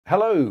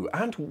Hello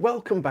and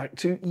welcome back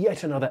to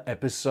yet another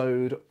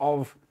episode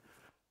of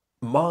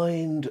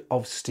Mind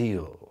of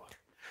Steel,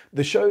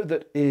 the show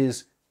that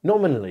is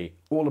nominally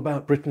all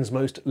about Britain's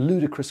most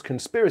ludicrous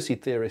conspiracy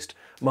theorist,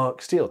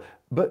 Mark Steele.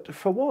 But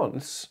for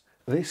once,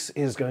 this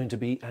is going to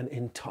be an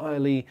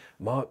entirely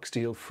Mark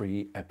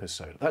Steele-free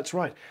episode. That's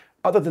right.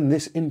 Other than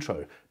this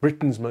intro,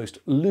 Britain's most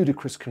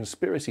ludicrous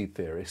conspiracy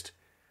theorist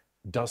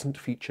doesn't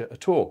feature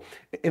at all.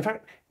 In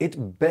fact,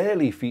 it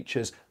barely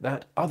features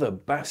that other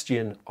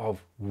bastion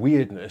of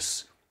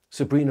weirdness,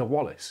 Sabrina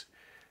Wallace.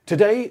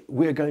 Today,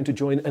 we're going to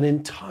join an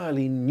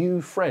entirely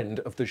new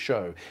friend of the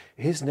show.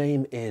 His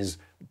name is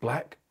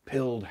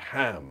Black-Pilled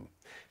Ham.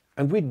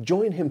 And we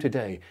join him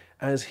today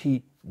as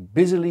he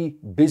busily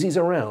busies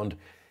around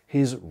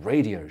his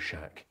Radio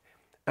Shack.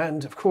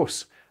 And of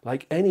course,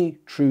 like any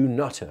true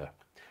nutter,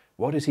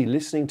 what is he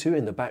listening to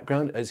in the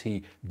background as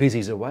he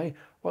busies away?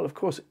 Well, of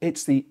course,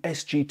 it's the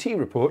SGT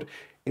report.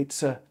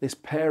 It's this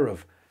pair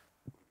of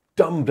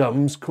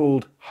dum-dums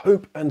called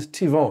Hope and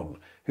Tivon,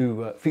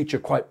 who feature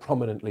quite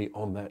prominently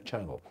on that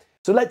channel.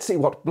 So let's see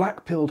what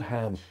Black-Pilled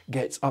Ham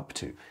gets up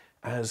to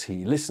as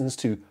he listens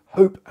to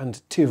Hope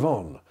and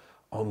Tivon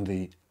on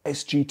the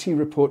SGT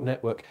report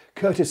network,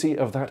 courtesy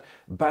of that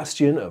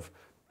bastion of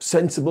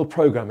sensible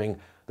programming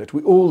that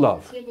we all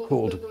love,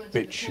 called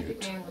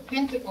BitChute.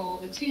 Pentacle,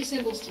 the two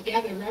symbols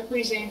together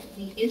represent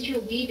the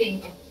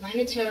interweaving of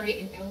planetary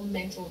and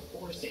elemental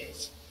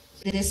forces.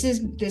 This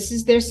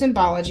is their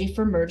symbology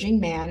for merging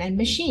man and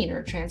machine,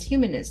 or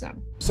transhumanism.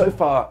 So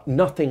far,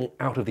 nothing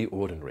out of the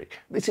ordinary.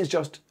 This is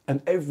just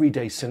an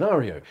everyday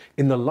scenario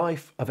in the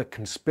life of a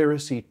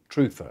conspiracy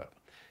truther.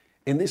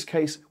 In this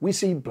case, we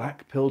see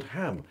Black-Pilled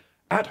Ham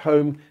at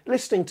home,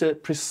 listening to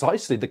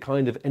precisely the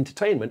kind of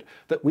entertainment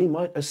that we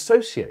might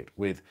associate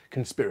with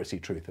conspiracy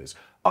truthers.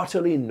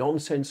 Utterly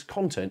nonsense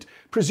content,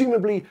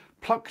 presumably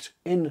plucked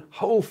in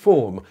whole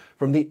form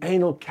from the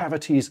anal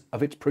cavities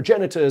of its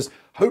progenitors,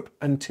 Hope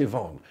and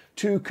Tivon,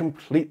 two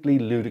completely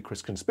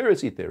ludicrous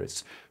conspiracy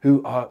theorists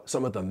who are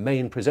some of the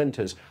main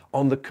presenters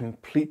on the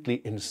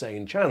completely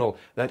insane channel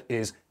that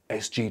is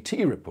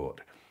SGT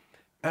Report.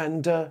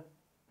 And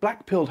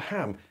Black-Pilled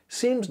Ham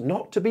seems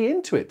not to be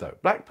into it, though.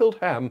 Black-Pilled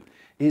Ham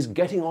is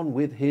getting on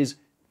with his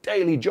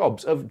daily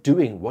jobs of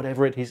doing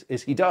whatever it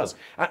is he does.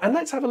 And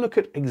let's have a look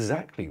at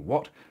exactly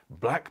what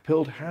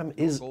Black-Pilled Ham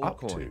is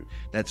up to.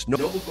 That's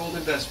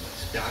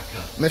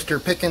NobleGoldInvestments.com.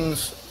 Mr.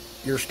 Pickens,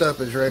 your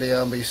stuff is ready.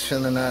 I'll be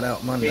sending that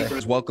out Monday.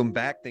 Welcome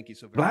back. Thank you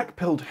so much.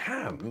 Black-Pilled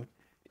Ham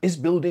is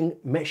building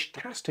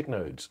mesh-tastic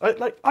nodes.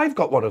 I've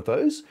got one of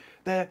those.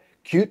 They're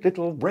cute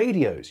little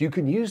radios. You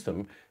can use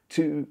them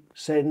to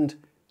send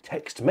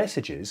text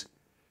messages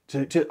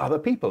to other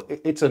people.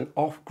 It's an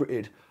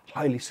off-grid,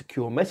 highly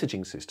secure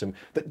messaging system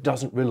that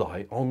doesn't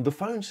rely on the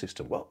phone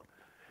system. Well,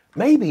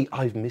 maybe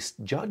I've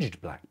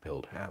misjudged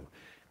Black-Pilled Ham.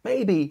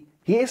 Maybe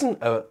he isn't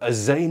a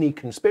zany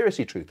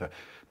conspiracy truther.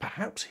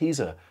 Perhaps he's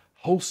a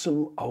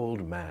wholesome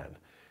old man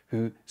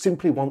who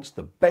simply wants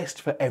the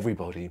best for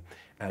everybody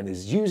and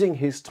is using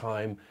his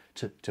time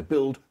to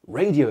build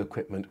radio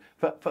equipment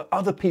for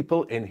other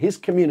people in his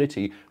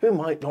community who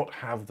might not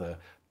have the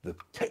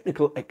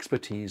technical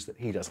expertise that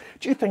he does.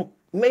 Do you think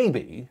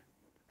maybe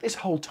this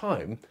whole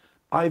time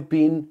I've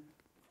been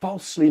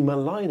falsely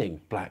maligning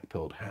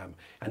Black-Pilled Ham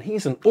and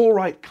he's an all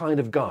right kind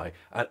of guy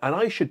and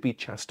I should be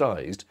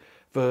chastised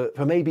for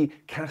maybe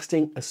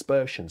casting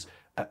aspersions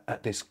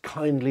at this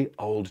kindly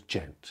old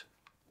gent?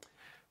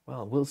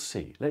 Well, we'll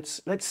see.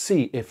 Let's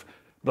see if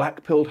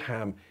Black-Pilled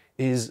Ham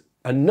is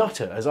a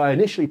nutter, as I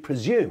initially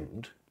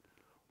presumed,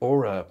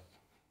 or a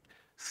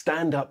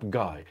stand-up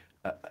guy,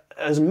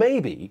 as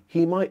maybe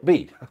he might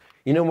be.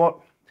 You know what?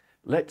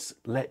 Let's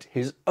let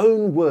his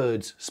own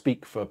words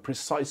speak for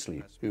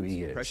precisely who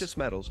he is. Precious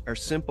metals are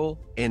simple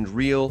and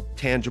real,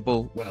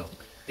 tangible. Well,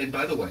 and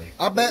by the way,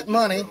 I bet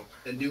money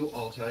a new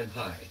all-time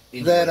high.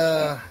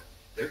 that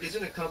there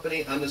isn't a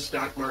company on the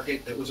stock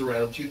market that was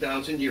around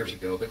 2,000 years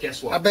ago, but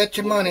guess what? I bet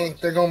you money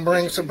they're going to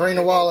bring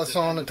Sabrina Wallace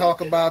on to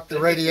talk about the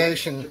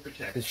radiation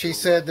that she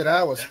said that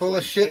I was full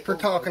of shit for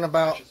talking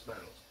about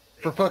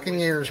for fucking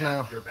years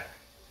now.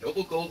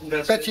 Noble Gold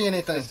Investments. Bet you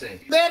anything.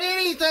 Bet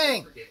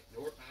anything.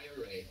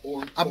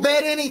 I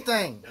bet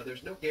anything. Now,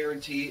 there's no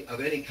guarantee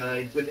of any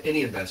kind with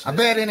any investment.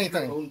 I bet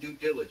anything. Your own due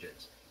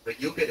diligence, but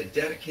you'll get a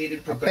dedicated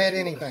I professional. bet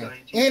anything.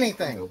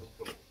 Anything.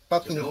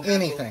 Fucking So no hassle,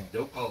 anything.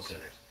 No call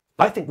centers.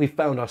 I think we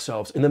found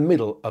ourselves in the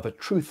middle of a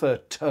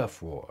truther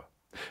turf war.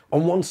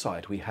 On one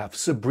side, we have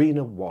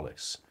Sabrina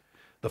Wallace,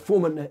 the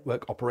former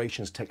network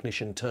operations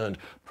technician turned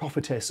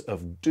prophetess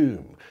of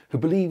doom, who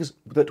believes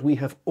that we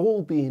have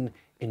all been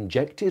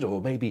injected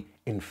or maybe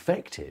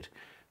infected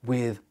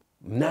with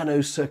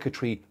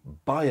nanocircuitry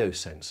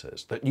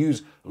biosensors that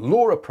use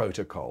LoRa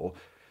protocol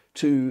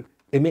to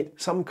emit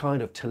some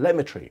kind of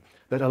telemetry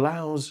that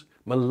allows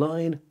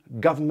malign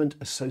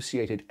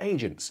government-associated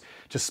agents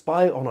to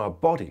spy on our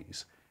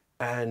bodies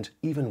and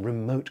even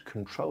remote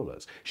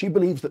controllers. She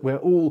believes that we're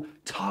all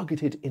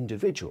targeted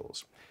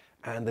individuals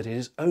and that it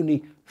is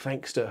only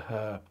thanks to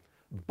her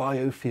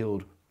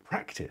biofield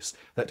practice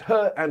that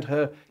her and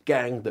her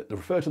gang that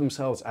refer to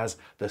themselves as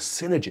the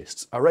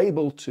Synergists are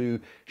able to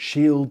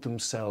shield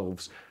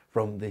themselves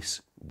from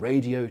this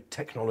radio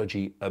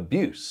technology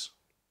abuse.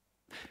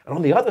 And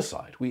on the other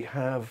side, we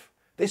have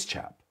this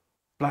chap,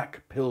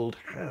 Black-Pilled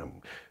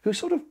Ham, who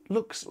sort of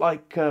looks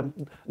like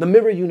the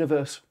Mirror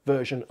Universe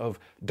version of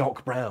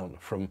Doc Brown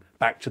from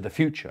Back to the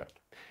Future.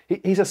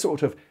 He's a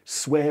sort of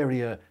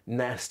swearier,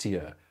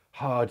 nastier,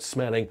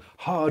 hard-smelling,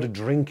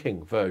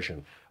 hard-drinking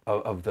version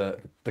of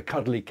the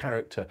cuddly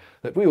character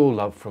that we all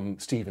love from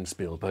Steven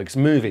Spielberg's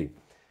movie.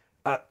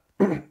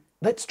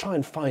 Let's try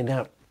and find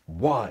out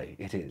why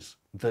it is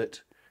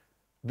that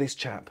this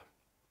chap,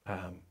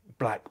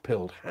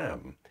 Black-Pilled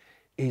Ham,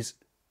 is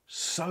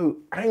so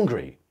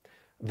angry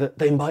that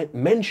they might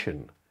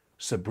mention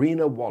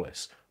Sabrina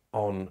Wallace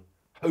on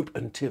Hope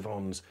and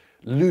Tivon's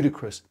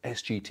ludicrous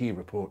SGT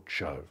report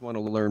show. Want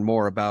to learn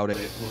more about it?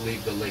 We'll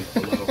leave the link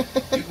below.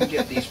 You can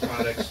get these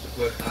products to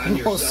put on I'm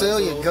your gonna cell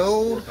sell you phone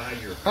gold. or buy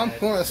your I'm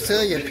pet gonna to sell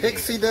help you mitigate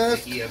pixie the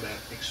dust.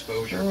 EMF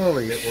exposure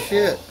Holy that we're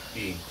shit. all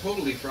being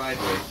totally fried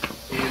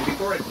with. And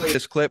before I play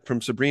This clip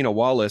from Sabrina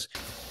Wallace.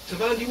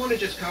 Savon, do you want to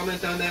just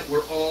comment on that?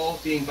 We're all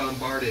being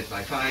bombarded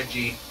by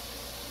 5G.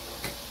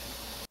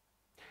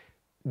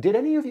 Did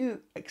any of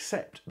you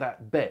accept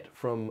that bet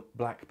from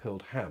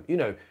Black-Pilled Ham? You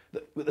know,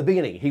 at the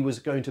beginning, he was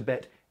going to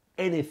bet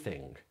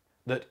anything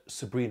that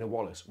Sabrina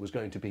Wallace was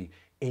going to be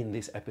in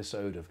this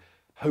episode of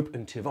Hope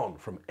and Tivon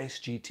from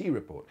SGT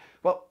Report.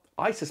 Well,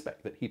 I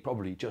suspect that he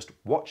probably just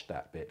watched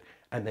that bit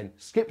and then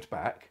skipped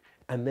back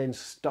and then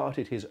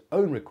started his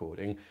own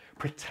recording,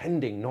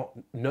 pretending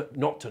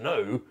not to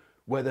know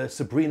whether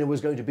Sabrina was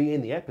going to be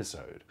in the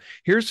episode.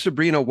 Here's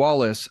Sabrina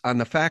Wallace on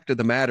the fact of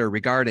the matter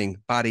regarding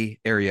body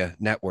area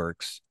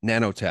networks,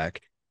 nanotech,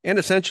 and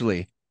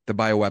essentially the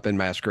bioweapon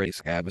masquerade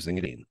as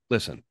nicotine.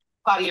 Listen.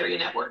 Body area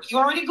network. You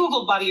already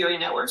Googled body area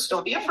networks.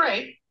 Don't be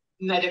afraid.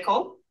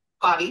 Medical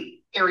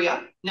body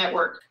area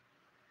network.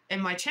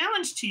 And my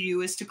challenge to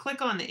you is to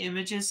click on the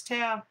images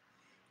tab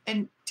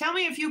and tell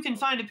me if you can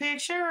find a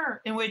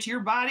picture in which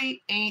your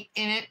body ain't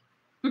in it.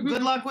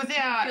 Good luck with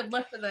that. Good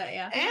luck with that,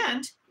 yeah.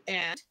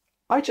 And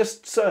I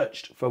just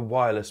searched for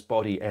wireless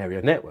body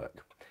area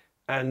network,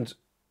 and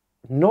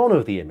none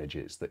of the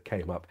images that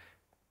came up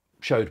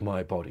showed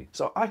my body.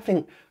 So I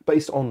think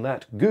based on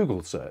that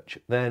Google search,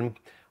 then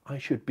I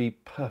should be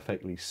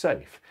perfectly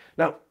safe.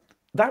 Now,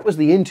 that was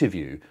the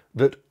interview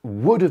that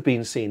would have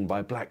been seen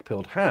by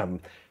Black-Pilled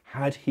Ham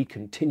had he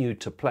continued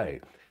to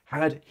play,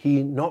 had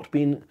he not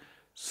been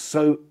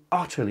so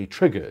utterly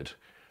triggered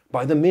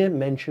by the mere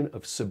mention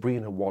of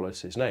Sabrina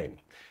Wallace's name.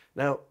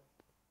 Now,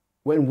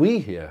 when we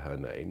hear her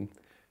name,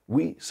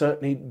 we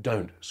certainly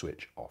don't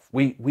switch off.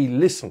 We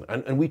listen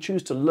and we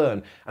choose to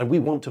learn, and we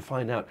want to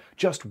find out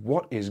just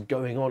what is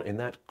going on in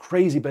that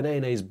crazy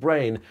banane's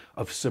brain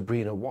of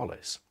Sabrina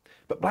Wallace.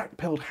 But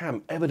Black-Pilled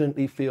Ham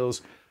evidently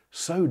feels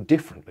so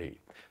differently.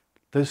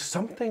 There's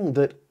something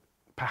that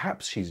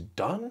perhaps she's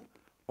done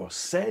or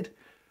said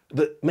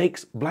that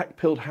makes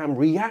Black-Pilled Ham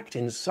react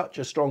in such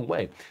a strong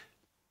way.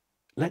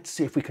 Let's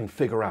see if we can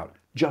figure out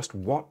just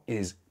what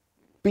is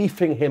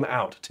beefing him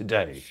out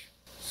today.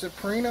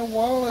 Sabrina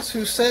Wallace,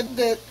 who said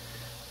that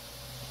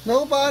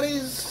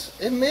nobody's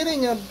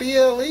emitting a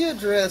BLE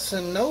address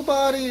and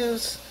nobody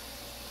is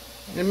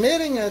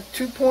emitting a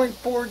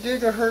 2.4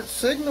 gigahertz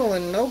signal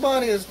and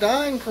nobody is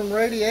dying from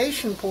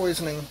radiation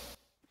poisoning.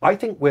 I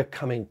think we're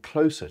coming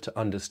closer to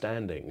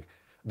understanding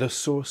the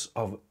source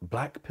of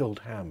Black-Pilled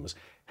Ham's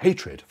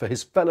hatred for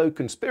his fellow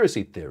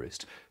conspiracy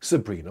theorist,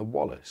 Sabrina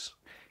Wallace.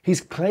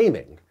 He's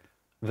claiming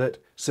that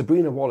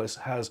Sabrina Wallace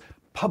has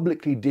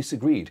publicly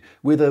disagreed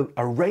with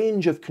a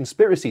range of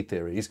conspiracy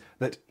theories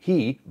that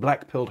he,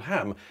 Black-Pilled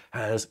Ham,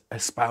 has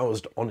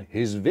espoused on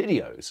his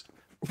videos.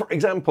 For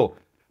example,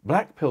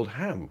 Black-Pilled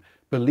Ham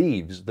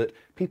believes that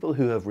people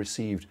who have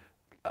received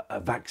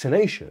a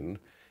vaccination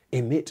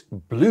emit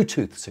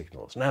Bluetooth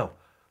signals. Now,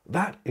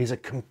 that is a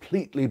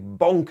completely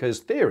bonkers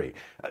theory,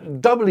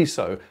 doubly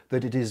so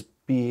that it is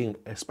being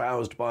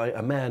espoused by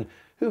a man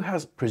who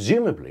has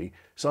presumably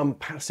some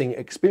passing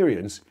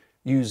experience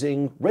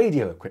using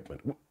radio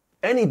equipment.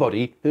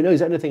 Anybody who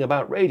knows anything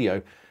about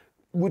radio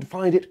would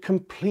find it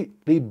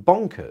completely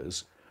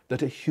bonkers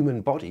that a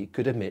human body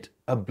could emit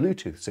a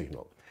Bluetooth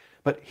signal.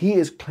 But he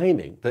is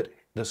claiming that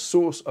the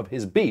source of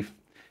his beef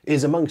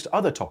is, amongst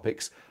other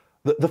topics,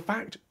 the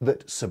fact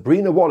that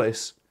Sabrina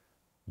Wallace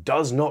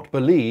does not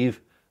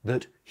believe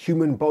that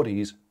human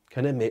bodies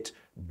can emit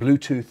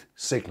Bluetooth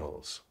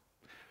signals.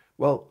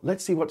 Well,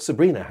 let's see what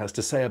Sabrina has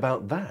to say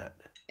about that.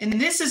 And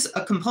this is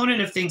a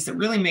component of things that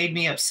really made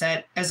me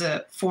upset as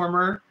a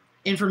former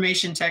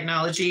information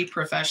technology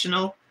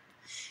professional,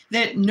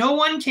 that no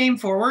one came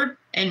forward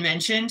and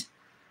mentioned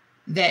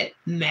that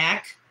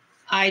Mac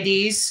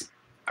IDs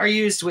are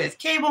used with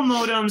cable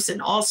modems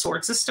and all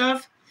sorts of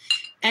stuff.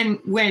 And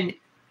when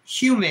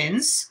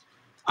humans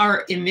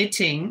are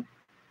emitting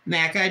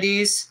Mac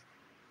IDs,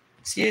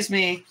 excuse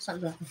me,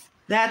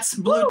 that's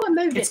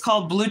it's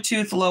called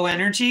Bluetooth Low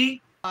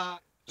Energy.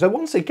 So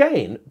once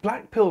again,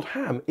 Black-Pilled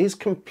Ham is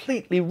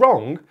completely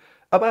wrong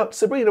about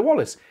Sabrina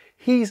Wallace.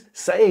 He's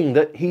saying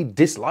that he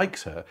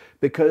dislikes her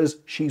because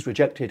she's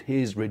rejected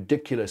his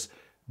ridiculous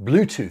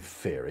Bluetooth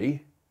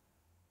theory.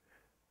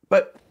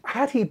 But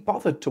had he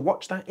bothered to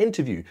watch that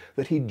interview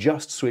that he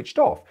just switched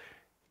off,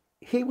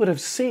 he would have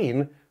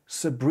seen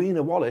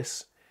Sabrina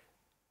Wallace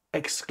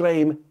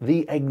exclaim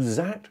the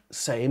exact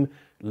same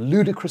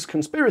ludicrous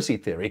conspiracy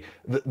theory,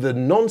 the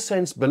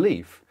nonsense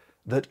belief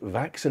that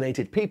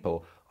vaccinated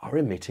people are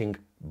emitting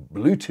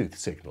Bluetooth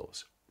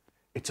signals.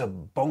 It's a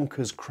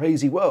bonkers,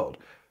 crazy world.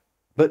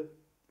 But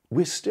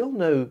we're still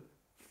no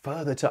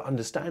further to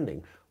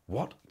understanding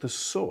what the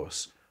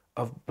source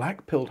of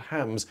Black-Pilled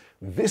Ham's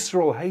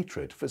visceral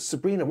hatred for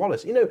Sabrina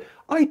Wallace. You know,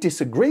 I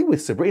disagree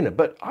with Sabrina,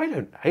 but I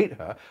don't hate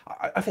her.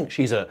 I think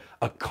she's a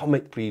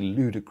comically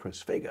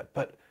ludicrous figure.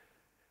 But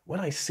when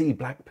I see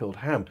Black-Pilled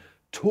Ham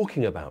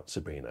talking about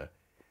Sabrina,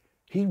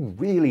 he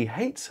really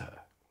hates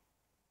her.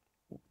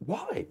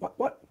 Why?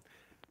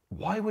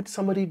 Why would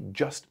somebody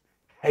just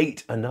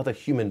hate another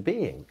human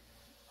being?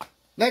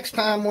 Next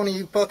time one of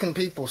you fucking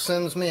people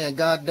sends me a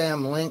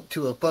goddamn link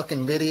to a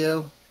fucking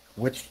video,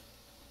 which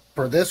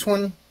for this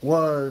one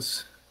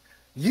was,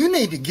 you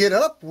need to get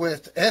up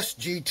with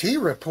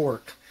SGT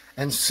Report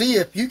and see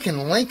if you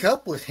can link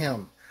up with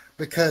him,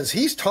 because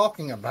he's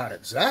talking about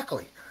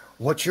exactly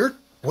what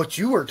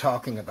you were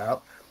talking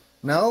about.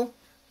 No,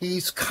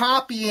 he's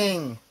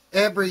copying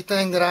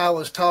everything that I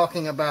was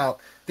talking about.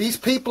 These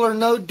people are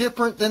no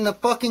different than the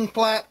fucking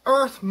flat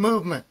earth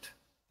movement.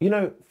 You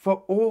know,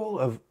 for all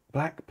of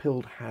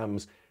Black-Pilled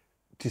Ham's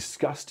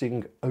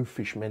disgusting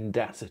oafish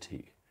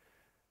mendacity,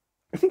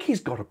 I think he's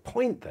got a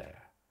point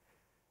there.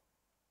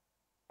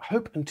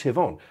 Hope and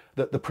Tivon,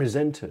 the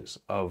presenters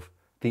of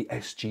the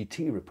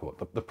SGT Report,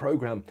 the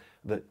program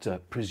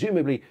that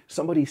presumably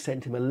somebody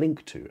sent him a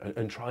link to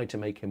and tried to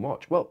make him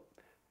watch, well,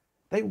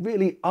 they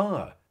really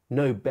are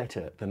no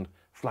better than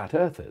flat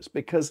earthers,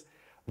 because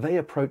they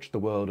approach the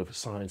world of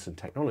science and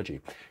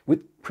technology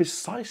with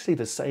precisely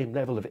the same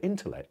level of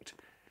intellect,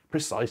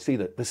 precisely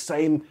the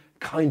same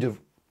kind of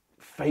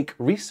fake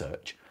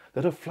research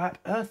that a flat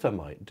earther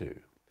might do.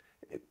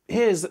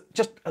 Here's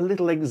just a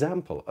little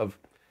example of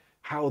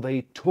how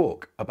they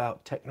talk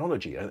about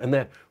technology and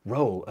their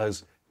role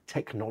as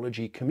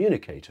technology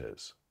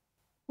communicators.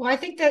 Well, I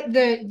think that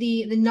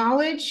the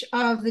knowledge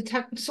of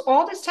so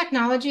all this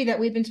technology that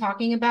we've been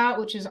talking about,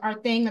 which is our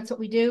thing, that's what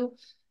we do,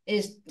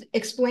 is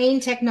explain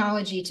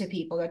technology to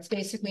people. That's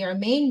basically our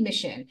main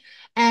mission.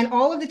 And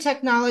all of the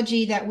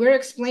technology that we're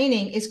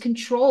explaining is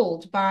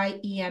controlled by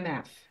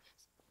EMF.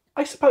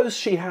 I suppose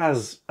she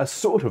has a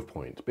sort of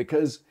point,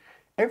 because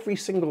every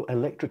single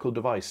electrical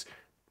device,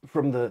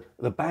 from the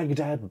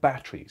Baghdad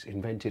batteries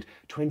invented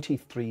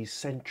 23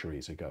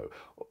 centuries ago,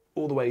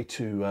 all the way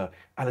to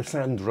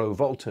Alessandro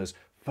Volta's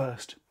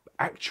first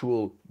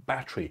actual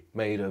battery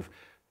made of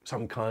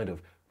some kind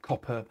of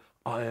copper,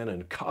 iron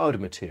and card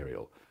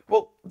material,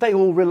 well, they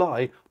all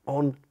rely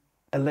on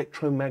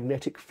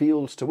electromagnetic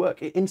fields to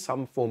work in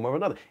some form or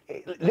another.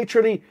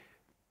 Literally,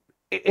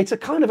 it's a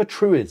kind of a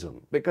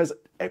truism, because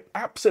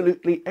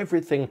absolutely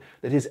everything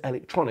that is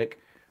electronic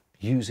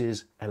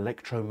uses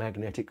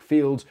electromagnetic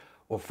fields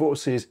or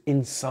forces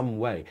in some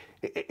way.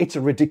 It's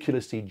a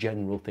ridiculously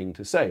general thing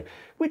to say,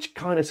 which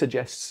kind of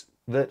suggests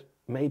that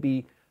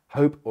maybe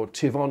Hope or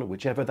Tivon,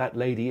 whichever that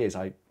lady is,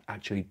 I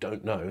actually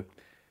don't know,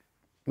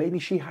 maybe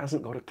she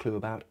hasn't got a clue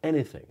about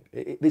anything.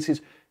 This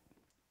is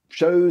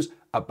shows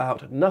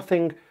about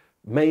nothing,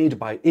 made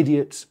by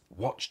idiots,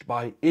 watched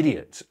by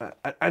idiots.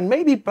 And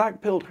maybe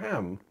Black-Pilled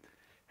Ham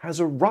has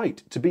a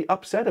right to be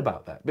upset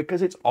about that,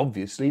 because it's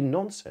obviously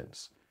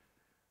nonsense.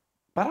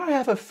 But I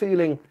have a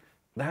feeling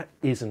that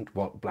isn't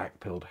what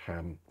Black-Pilled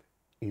Ham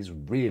is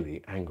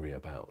really angry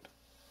about.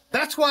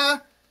 That's why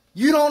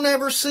you don't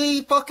ever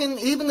see fucking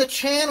even the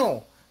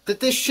channel that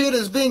this shit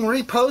is being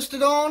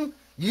reposted on.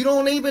 You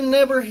don't even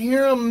never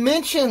hear them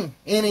mention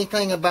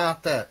anything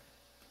about that.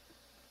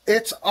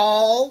 It's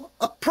all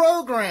a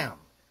program.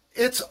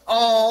 It's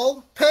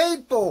all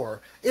paid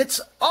for.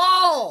 It's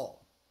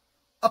all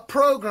a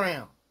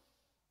program.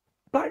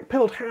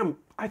 Black-Pilled Ham,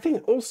 I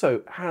think,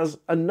 also has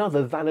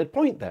another valid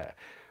point there,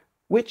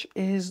 which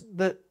is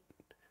that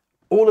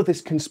all of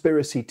this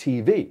conspiracy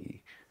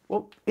TV,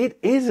 well, it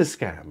is a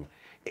scam.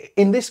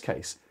 In this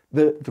case,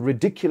 the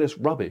ridiculous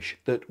rubbish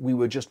that we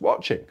were just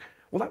watching,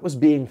 well, that was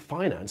being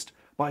financed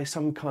by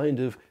some kind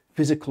of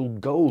physical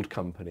gold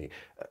company,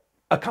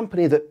 a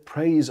company that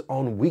preys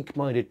on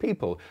weak-minded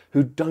people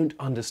who don't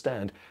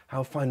understand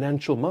how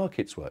financial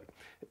markets work,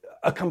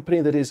 a company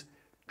that is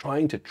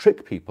trying to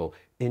trick people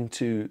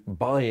into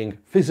buying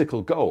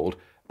physical gold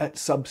at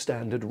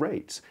substandard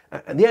rates.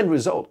 And the end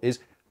result is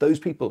those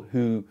people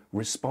who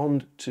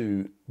respond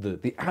to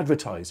the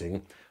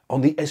advertising on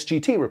the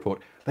SGT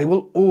report, they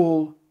will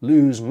all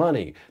lose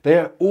money. They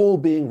are all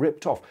being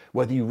ripped off,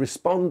 whether you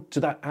respond to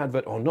that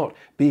advert or not.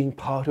 Being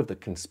part of the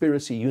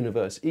conspiracy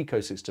universe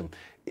ecosystem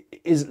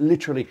is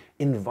literally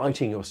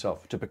inviting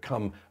yourself to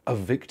become a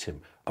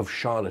victim of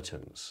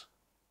charlatans.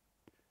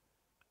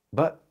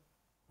 But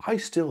I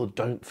still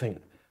don't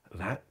think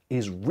that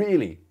is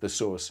really the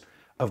source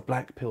of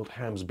Black-Pilled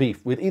Ham's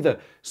beef with either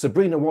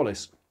Sabrina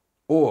Wallace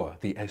or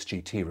the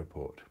SGT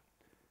report.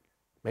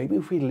 Maybe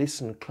if we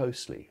listen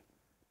closely,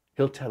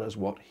 he'll tell us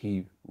what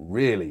he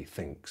really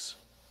thinks.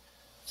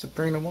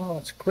 Sabrina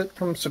Wallace. Clip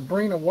from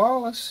Sabrina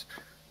Wallace,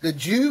 the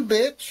Jew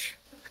bitch.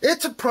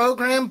 It's a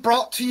program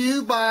brought to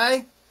you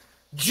by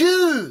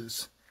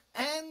Jews.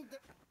 And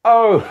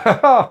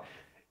oh,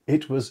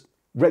 it was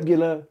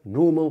regular,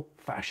 normal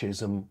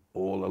fascism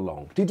all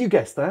along. Did you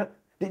guess that?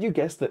 Did you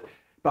guess that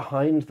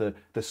behind the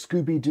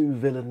Scooby-Doo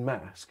villain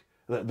mask,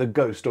 the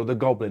ghost or the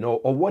goblin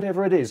or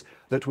whatever it is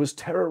that was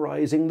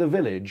terrorizing the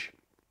village,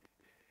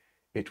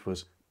 it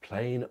was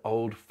plain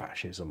old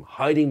fascism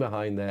hiding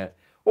behind there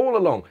all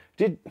along?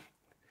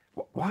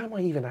 Why am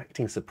I even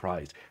acting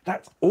surprised?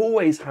 That's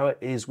always how it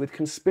is with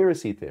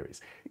conspiracy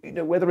theories. You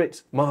know, whether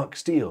it's Mark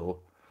Steele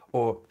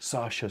or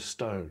Sacha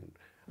Stone,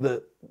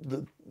 the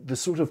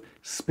sort of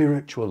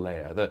spiritual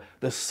layer,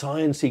 the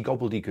sciencey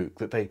gobbledygook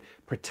that they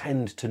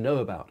pretend to know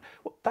about.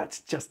 Well, that's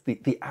just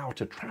the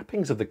outer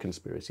trappings of the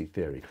conspiracy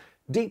theory.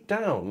 Deep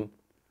down,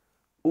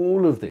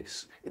 all of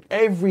this,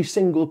 every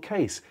single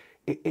case,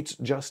 it's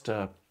just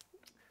a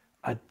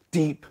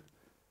deep,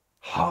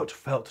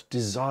 heartfelt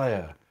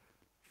desire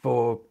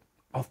for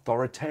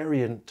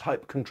authoritarian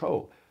type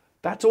control.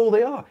 That's all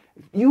they are.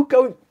 You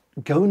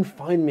go and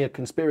find me a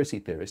conspiracy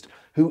theorist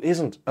who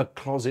isn't a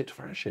closet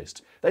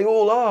fascist. They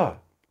all are.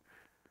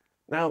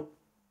 Now,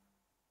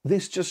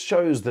 this just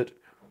shows that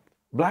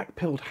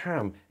Black-Pilled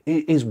Ham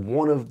is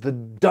one of the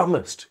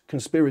dumbest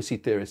conspiracy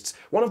theorists,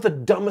 one of the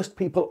dumbest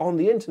people on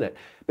the internet,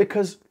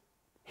 because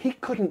he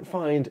couldn't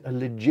find a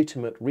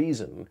legitimate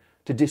reason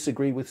to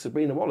disagree with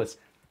Sabrina Wallace.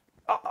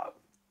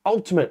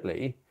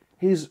 Ultimately,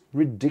 his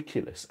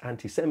ridiculous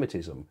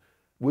anti-Semitism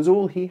was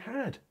all he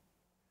had.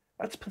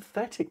 That's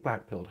pathetic,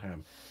 Black-Pilled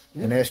Ham.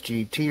 an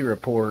SGT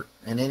report,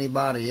 and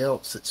anybody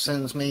else that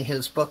sends me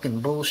his fucking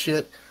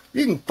bullshit,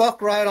 you can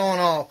fuck right on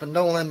off and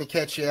don't let me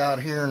catch you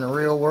out here in the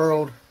real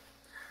world.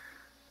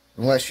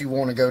 Unless you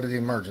want to go to the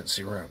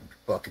emergency room,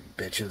 fucking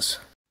bitches.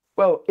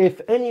 Well, if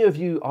any of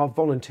you are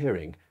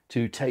volunteering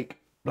to take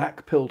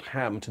Black-Pilled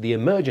Ham to the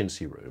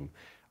emergency room,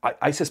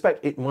 I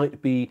suspect it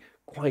might be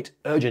quite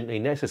urgently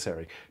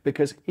necessary,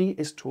 because he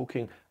is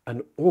talking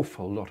an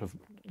awful lot of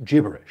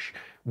gibberish,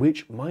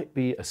 which might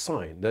be a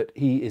sign that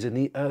he is in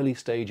the early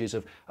stages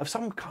of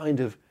some kind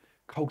of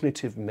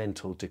cognitive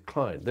mental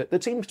decline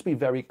that seems to be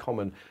very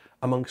common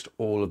amongst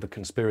all of the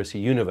conspiracy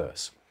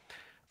universe.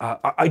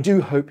 I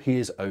do hope he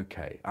is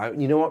okay.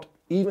 You know what?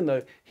 Even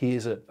though he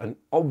is an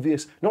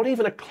obvious, not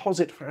even a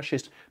closet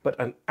fascist, but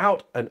an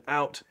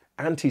out-and-out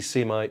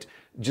anti-Semite,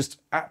 just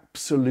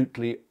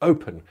absolutely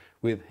open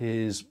with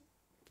his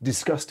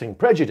disgusting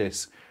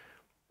prejudice,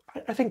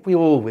 I think we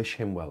all wish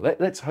him well.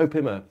 Let's hope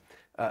him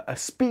a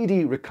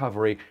speedy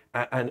recovery,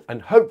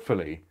 and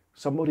hopefully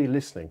somebody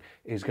listening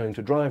is going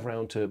to drive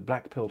round to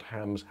Black-Pilled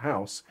Ham's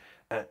house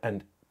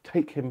and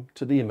take him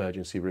to the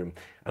emergency room.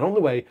 And on the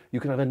way,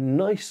 you can have a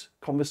nice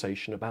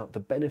conversation about the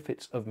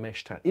benefits of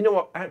Meshtastic. You know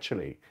what,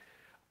 actually,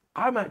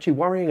 I'm actually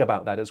worrying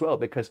about that as well,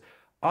 because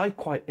I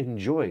quite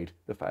enjoyed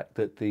the fact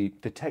that the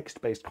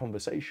text-based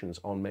conversations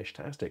on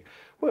Meshtastic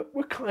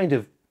were kind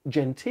of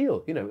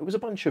genteel. You know, it was a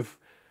bunch of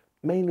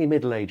mainly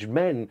middle-aged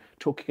men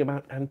talking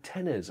about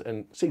antennas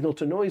and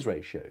signal-to-noise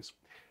ratios.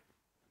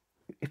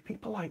 If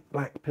people like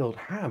Black-Pilled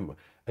Ham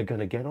are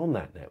going to get on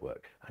that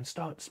network and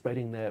start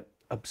spreading their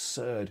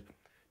absurd,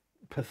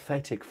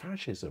 pathetic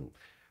fascism,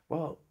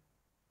 well,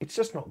 it's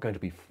just not going to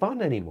be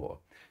fun anymore.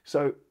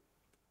 So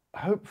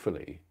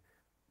hopefully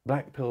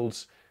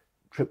Black-Pilled's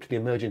trip to the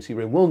emergency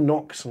room will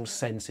knock some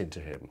sense into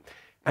him.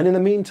 And in the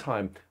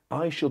meantime,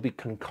 I shall be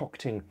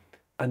concocting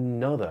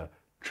another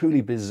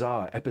truly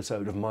bizarre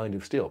episode of Mind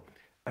of Steel.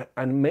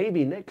 And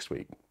maybe next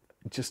week,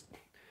 this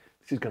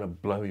is going to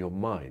blow your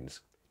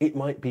minds, it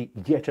might be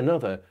yet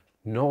another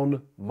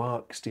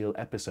non-Mark Steele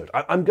episode.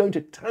 I'm going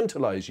to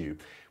tantalize you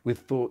with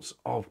thoughts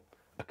of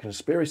a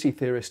conspiracy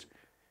theorist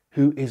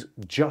who is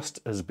just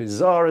as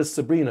bizarre as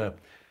Sabrina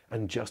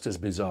and just as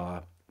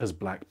bizarre as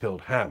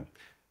Black-Pilled Ham.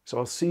 So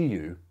I'll see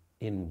you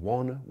in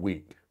 1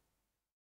 week.